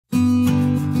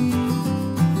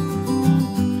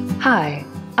Hi,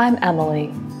 I'm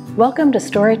Emily. Welcome to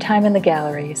Storytime in the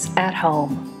Galleries at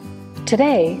home.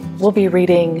 Today, we'll be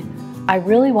reading I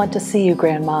Really Want to See You,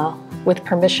 Grandma, with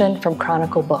permission from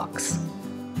Chronicle Books.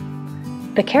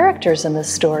 The characters in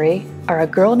this story are a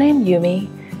girl named Yumi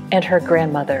and her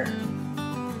grandmother.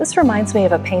 This reminds me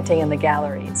of a painting in the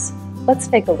galleries. Let's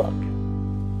take a look.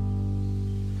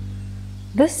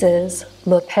 This is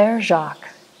Le Père Jacques,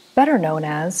 better known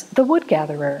as The Wood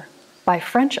Gatherer, by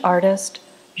French artist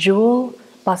Jules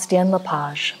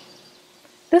Bastien-Lepage.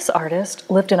 This artist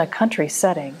lived in a country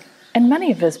setting, and many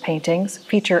of his paintings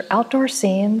feature outdoor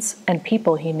scenes and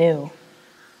people he knew.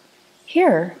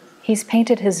 Here, he's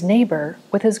painted his neighbor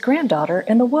with his granddaughter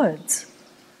in the woods.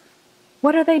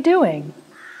 What are they doing?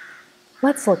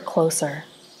 Let's look closer.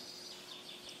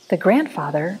 The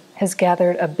grandfather has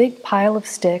gathered a big pile of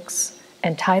sticks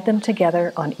and tied them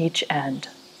together on each end.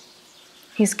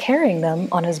 He's carrying them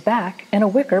on his back in a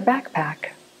wicker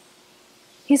backpack.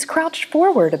 He's crouched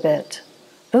forward a bit.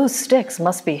 Those sticks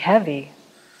must be heavy.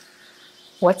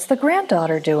 What's the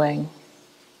granddaughter doing?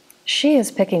 She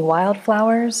is picking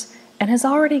wildflowers and has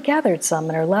already gathered some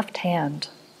in her left hand.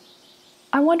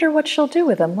 I wonder what she'll do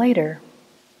with them later.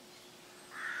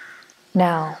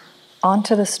 Now, on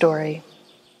to the story.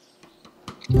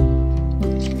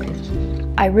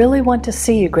 I Really Want to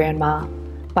See You, Grandma,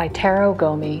 by Taro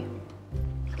Gomi.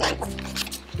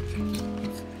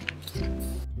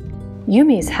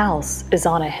 Yumi's house is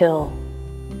on a hill.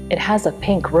 It has a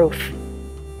pink roof.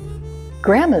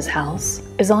 Grandma's house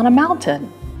is on a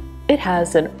mountain. It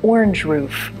has an orange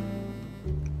roof.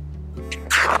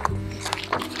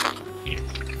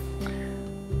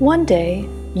 One day,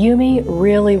 Yumi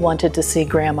really wanted to see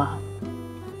Grandma.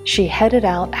 She headed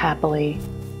out happily.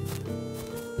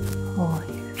 Oh,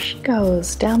 here she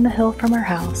goes down the hill from her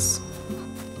house.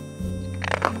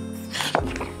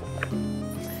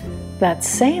 That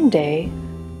same day,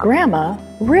 Grandma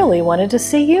really wanted to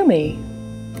see Yumi.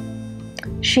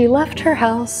 She left her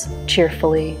house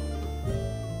cheerfully.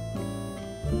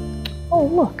 Oh,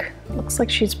 look, looks like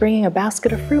she's bringing a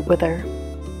basket of fruit with her.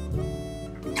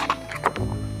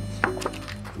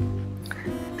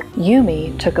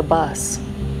 Yumi took a bus.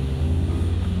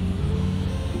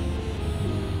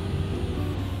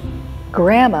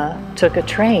 Grandma took a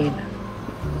train.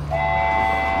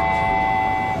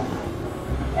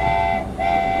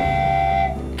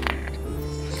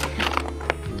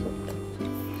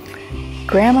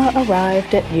 Grandma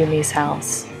arrived at Yumi's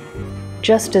house,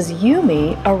 just as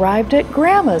Yumi arrived at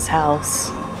Grandma's house.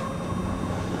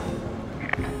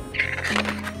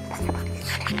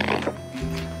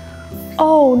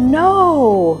 Oh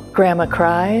no! Grandma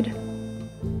cried.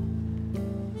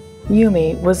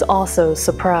 Yumi was also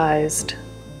surprised.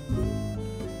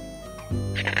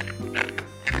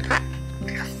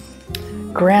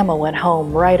 Grandma went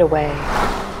home right away.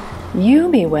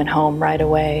 Yumi went home right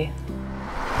away.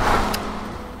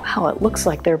 Wow, it looks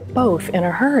like they're both in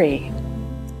a hurry.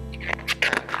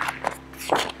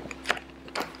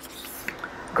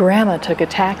 Grandma took a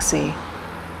taxi.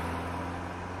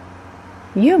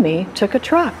 Yumi took a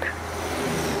truck.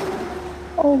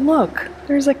 Oh, look,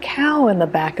 there's a cow in the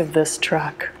back of this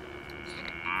truck.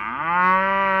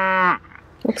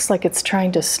 Looks like it's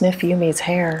trying to sniff Yumi's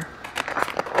hair.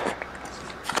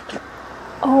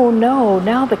 Oh no,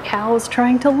 now the cow is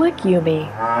trying to lick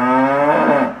Yumi.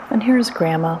 And here's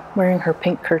Grandma wearing her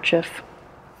pink kerchief,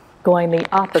 going the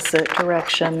opposite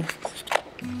direction.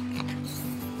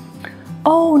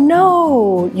 Oh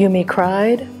no, Yumi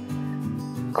cried.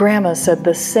 Grandma said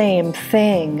the same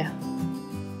thing.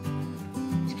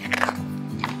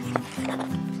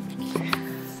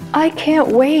 I can't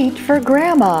wait for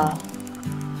Grandma.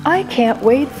 I can't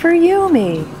wait for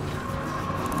Yumi.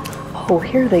 Oh,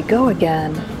 here they go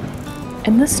again.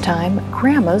 And this time,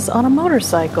 Grandma's on a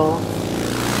motorcycle.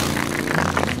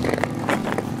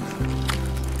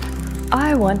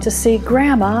 I want to see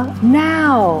Grandma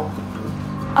now.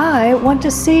 I want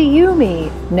to see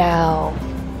Yumi now.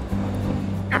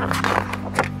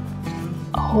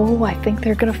 Oh, I think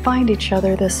they're gonna find each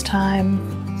other this time.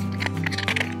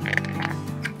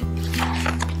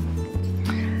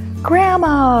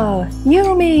 Grandma!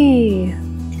 Yumi!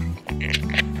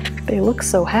 They look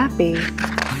so happy.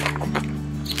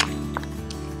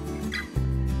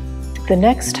 The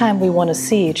next time we want to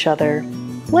see each other,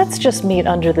 let's just meet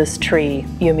under this tree,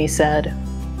 Yumi said.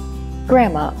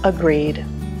 Grandma agreed.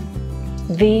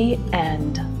 The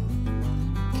end.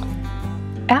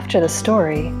 After the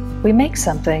story, we make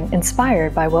something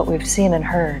inspired by what we've seen and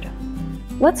heard.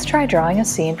 Let's try drawing a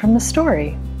scene from the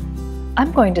story.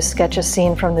 I'm going to sketch a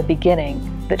scene from the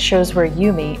beginning that shows where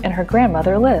Yumi and her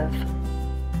grandmother live.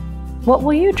 What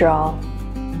will you draw?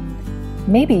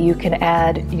 Maybe you can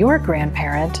add your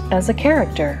grandparent as a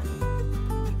character.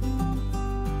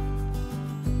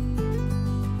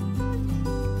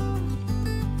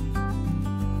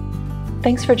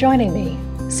 Thanks for joining me.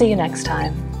 See you next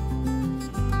time.